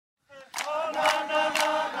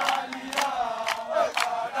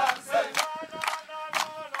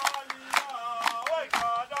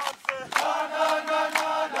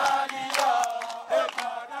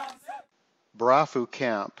Rafu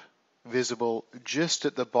camp, visible just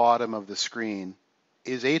at the bottom of the screen,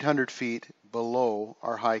 is 800 feet below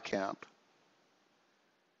our high camp.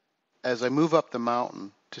 As I move up the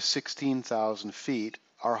mountain to 16,000 feet,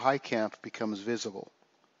 our high camp becomes visible.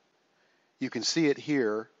 You can see it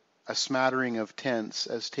here, a smattering of tents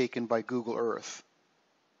as taken by Google Earth.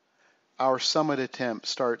 Our summit attempt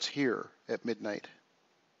starts here at midnight.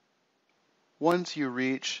 Once you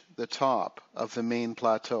reach the top of the main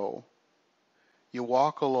plateau, you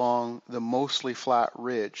walk along the mostly flat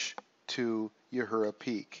ridge to Uhura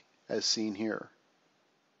Peak, as seen here.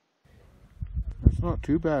 It's not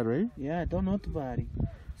too bad, right? Yeah, not bad.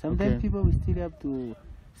 Sometimes people will stay up to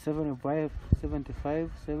 75,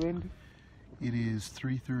 70. It is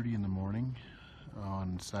 3:30 in the morning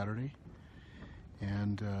on Saturday,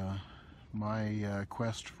 and my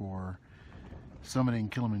quest for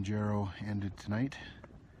summiting Kilimanjaro ended tonight.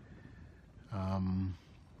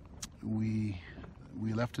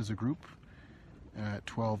 We left as a group at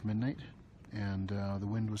 12 midnight, and the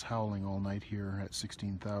wind was howling all night here at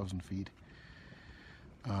 16,000 feet.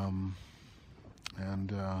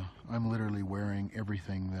 And I'm literally wearing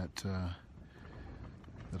everything that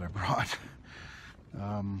I brought,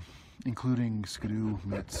 including skidoo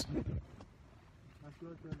mitts.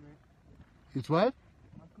 It's what?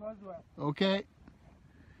 Okay.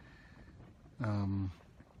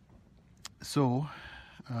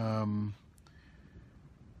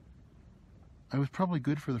 I was probably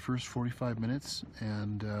good for the first 45 minutes,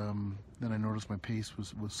 and then I noticed my pace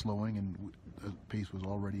was slowing, and the pace was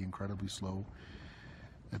already incredibly slow.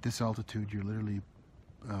 At this altitude, you're literally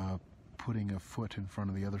putting a foot in front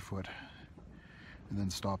of the other foot, and then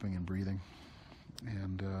stopping and breathing.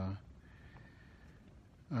 And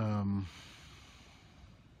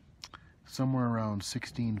somewhere around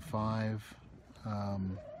 16.5, I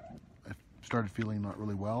started feeling not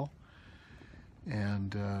really well,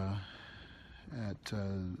 and at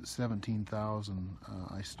 17,000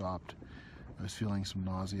 I stopped. I was feeling some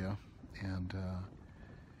nausea, and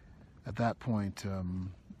at that point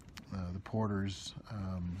the porters,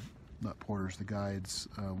 not porters, the guides,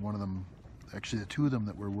 one of them, actually the two of them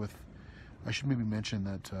that were with, I should maybe mention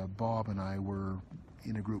that Bob and I were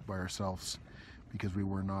in a group by ourselves because we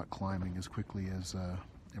were not climbing as quickly as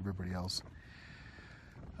everybody else.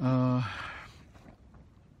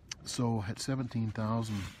 So at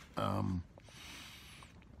 17,000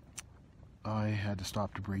 I had to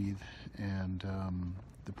stop to breathe, and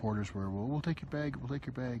the porters were, well, we'll take your bag,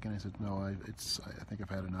 and I said, no, I think I've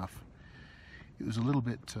had enough. It was a little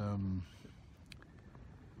bit,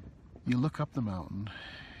 you look up the mountain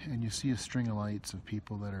and you see a string of lights of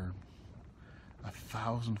people that are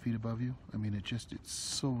 1,000 feet above you. I mean, it's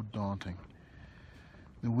so daunting.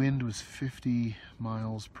 The wind was 50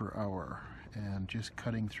 miles per hour and just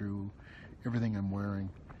cutting through everything I'm wearing.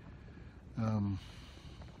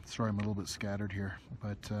 Sorry, I'm a little bit scattered here,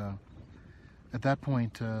 but at that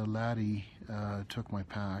point, Laddie took my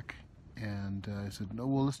pack, and I said, no,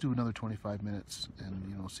 well, let's do another 25 minutes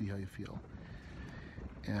and, see how you feel.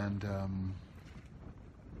 And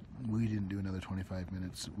we didn't do another 25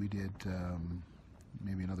 minutes. We did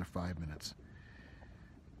maybe another 5 minutes,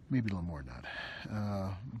 maybe a little more than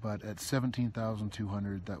that. But at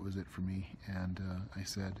 17,200, that was it for me, and I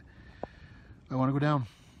said, I want to go down.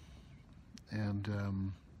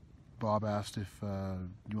 And Bob asked if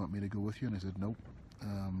you want me to go with you, and I said nope.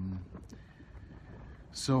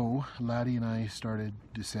 So Laddie and I started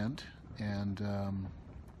descent, and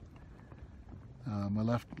my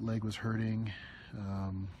left leg was hurting,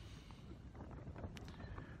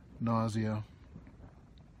 nausea,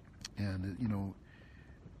 and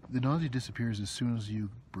the nausea disappears as soon as you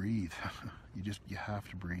breathe. you have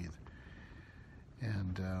to breathe,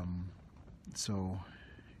 and so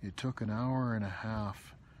it took an hour and a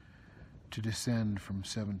half to descend from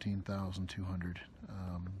 17,200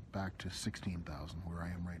 back to 16,000, where I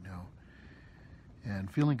am right now, and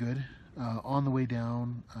feeling good. On the way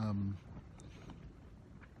down,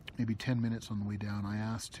 maybe 10 minutes on the way down, I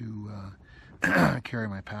asked to carry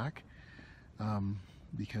my pack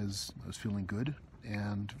because I was feeling good,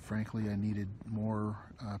 and frankly I needed more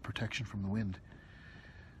protection from the wind.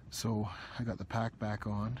 So I got the pack back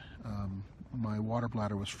on. My water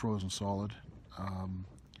bladder was frozen solid.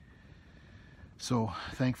 So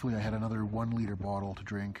thankfully I had another 1 liter bottle to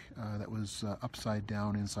drink that was upside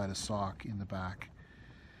down inside a sock in the back,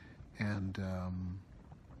 and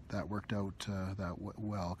that worked out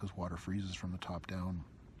well because water freezes from the top down.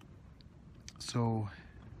 So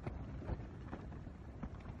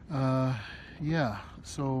yeah,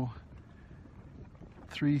 so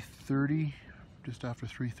 3:30, just after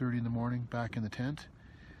 3:30 in the morning, back in the tent,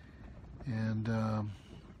 And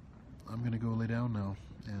I'm going to go lay down now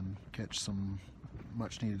and catch some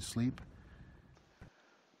much needed sleep.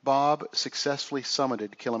 Bob successfully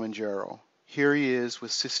summited Kilimanjaro. Here he is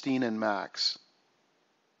with Sistine and Max.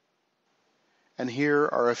 And here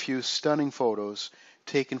are a few stunning photos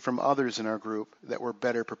taken from others in our group that were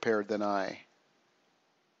better prepared than I.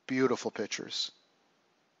 Beautiful pictures.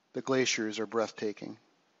 The glaciers are breathtaking.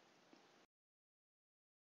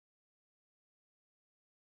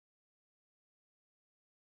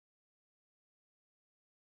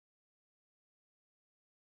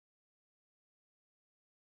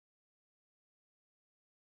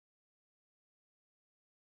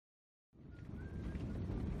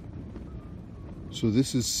 So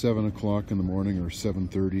this is 7 o'clock in the morning, or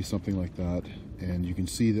 7:30, something like that, and you can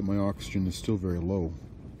see that my oxygen is still very low.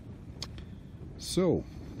 So,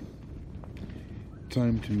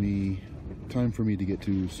 time for me to get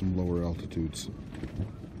to some lower altitudes.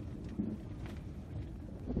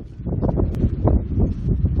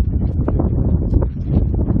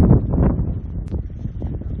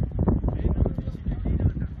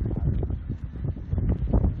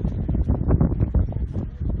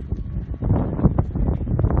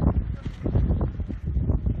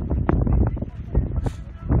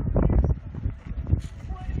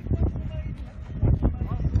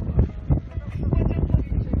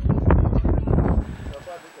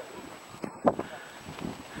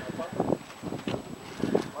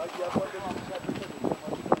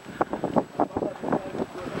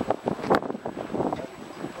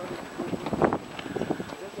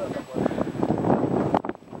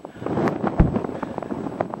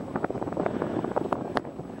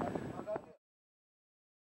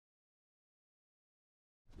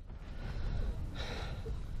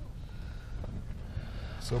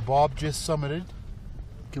 So Bob just summited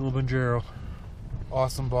Kilimanjaro.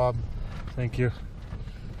 Awesome, Bob. Thank you.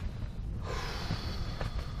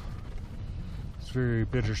 It's very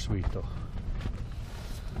bittersweet, though.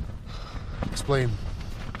 Explain.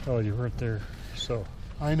 Oh, you weren't there, so.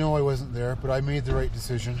 I know I wasn't there, but I made the right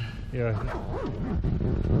decision. Yeah.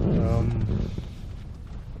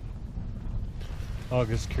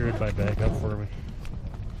 August carried my bag up for me.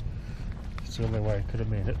 It's the only way I could have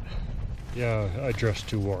made it. Yeah, I dressed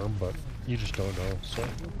too warm, but you just don't know, so.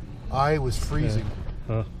 I was freezing.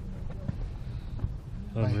 Yeah.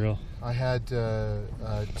 Huh? Unreal. I had 2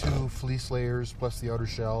 fleece layers plus the outer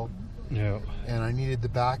shell. Yeah. And I needed the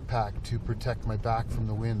backpack to protect my back from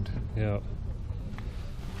the wind. Yeah.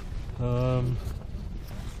 I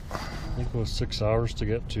think it was 6 hours to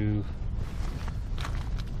get to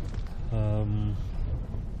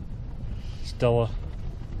Stella.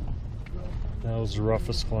 That was the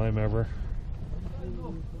roughest climb ever.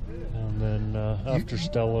 And then after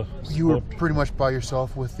Stella, you were pretty much by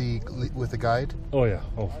yourself with the guide. Oh yeah,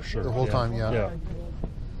 oh for sure. The whole time, yeah.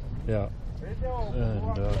 Yeah.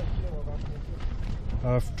 And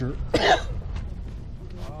after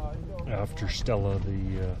Stella,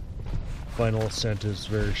 the final ascent is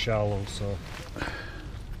very shallow, so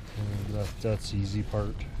that's the easy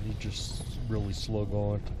part. You just really slow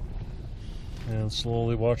going and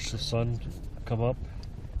slowly watch the sun come up,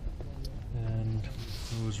 and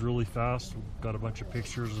it was really fast. Got a bunch of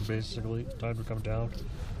pictures, and basically time to come down.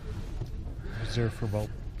 I was there for about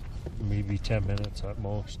maybe 10 minutes at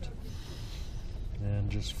most, and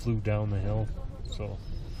just flew down the hill. So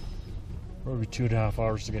probably 2.5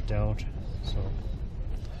 hours to get down.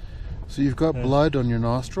 So you've got blood on your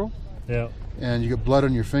nostril. Yeah. And you got blood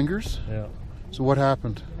on your fingers. Yeah. So what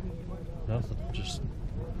happened? Nothing. Just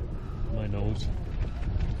my nose.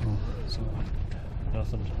 Oh. So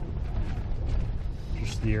nothing.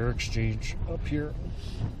 Just the air exchange up here.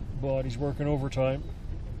 Body's working overtime.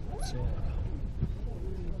 So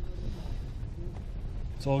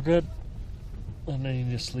it's all good. And I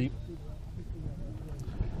need to sleep.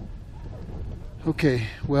 Okay,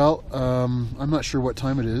 well, I'm not sure what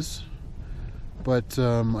time it is, but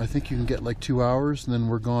I think you can get like 2 hours, and then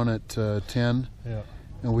we're gone at 10, Yeah.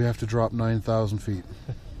 and we have to drop 9,000 feet.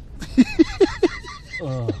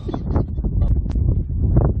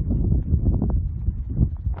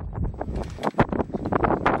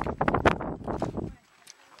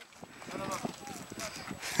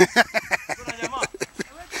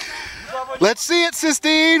 Let's see it,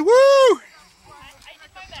 Sistine! Woo!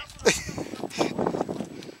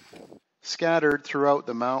 Scattered throughout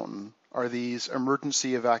the mountain are these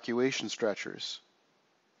emergency evacuation stretchers.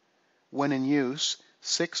 When in use,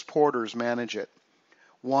 6 porters manage it,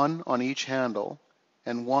 1 on each handle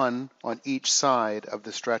and 1 on each side of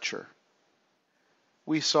the stretcher.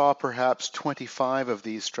 We saw perhaps 25 of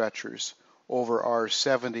these stretchers over our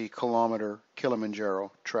 70-kilometer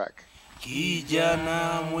Kilimanjaro trek.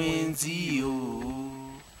 kijana mwenzio,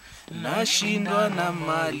 nashindwa na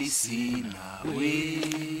mali sina we,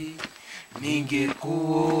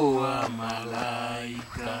 ningekuwa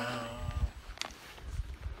malaika.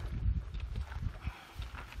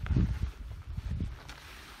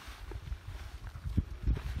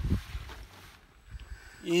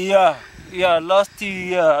 Yeah, last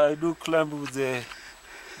year I do climb with the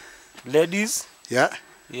ladies. Yeah.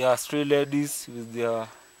 Yeah, 3 ladies with their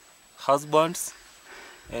husbands,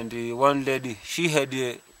 and one lady, she had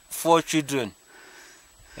 4 children.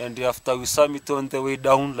 And after we summit on the way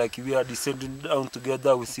down, like we are descending down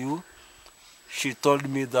together with you, she told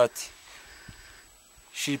me that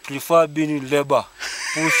she prefer being in labor,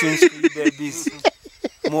 pushing 3 babies,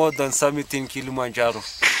 more than summiting Kilimanjaro.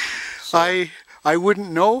 So, I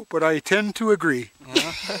wouldn't know, but I tend to agree.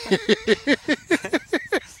 yeah.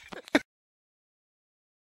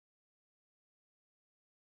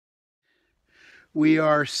 We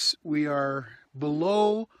are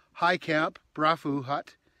below High Camp, Brafu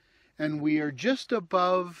Hut, and we are just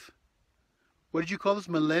above, what did you call this?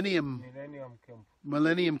 Millennium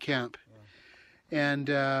Camp. Yeah. And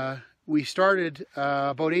we started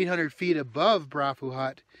about 800 feet above Brafu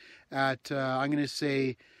Hut at, I'm going to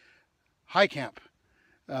say, High Camp.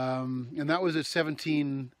 And that was at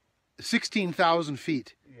 16,000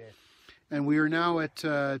 feet. Yes. And we are now at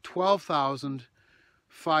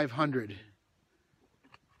 12,500.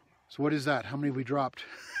 So what is that? How many have we dropped?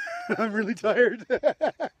 I'm really tired.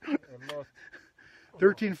 13.5,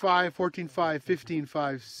 14.5,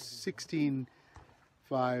 15.5,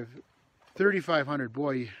 16.5, 3,500.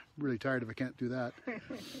 Boy, I'm really tired if I can't do that.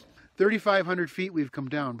 3,500 feet we've come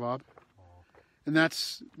down, Bob. And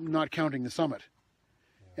that's not counting the summit.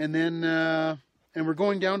 And then, and we're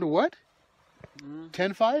going down to what?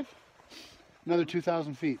 10.5? Another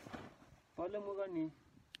 2,000 feet.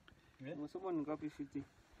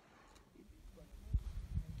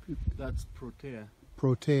 That's Protea.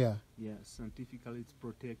 Protea. Yeah, scientifically it's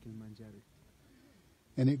Protea Kilmanjaro.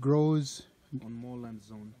 And it grows on moorland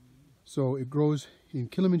zone. So it grows in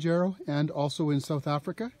Kilimanjaro and also in South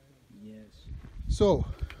Africa? Yes. So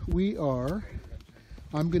we are,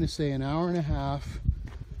 I'm going to say, an hour and a half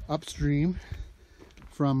upstream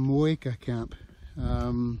from Mweka camp,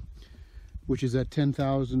 which is at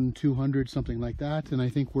 10,200, something like that. And I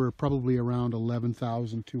think we're probably around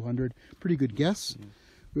 11,200. Pretty good guess.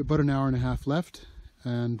 We have about an hour and a half left.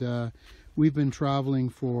 And we've been traveling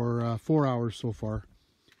for 4 hours so far.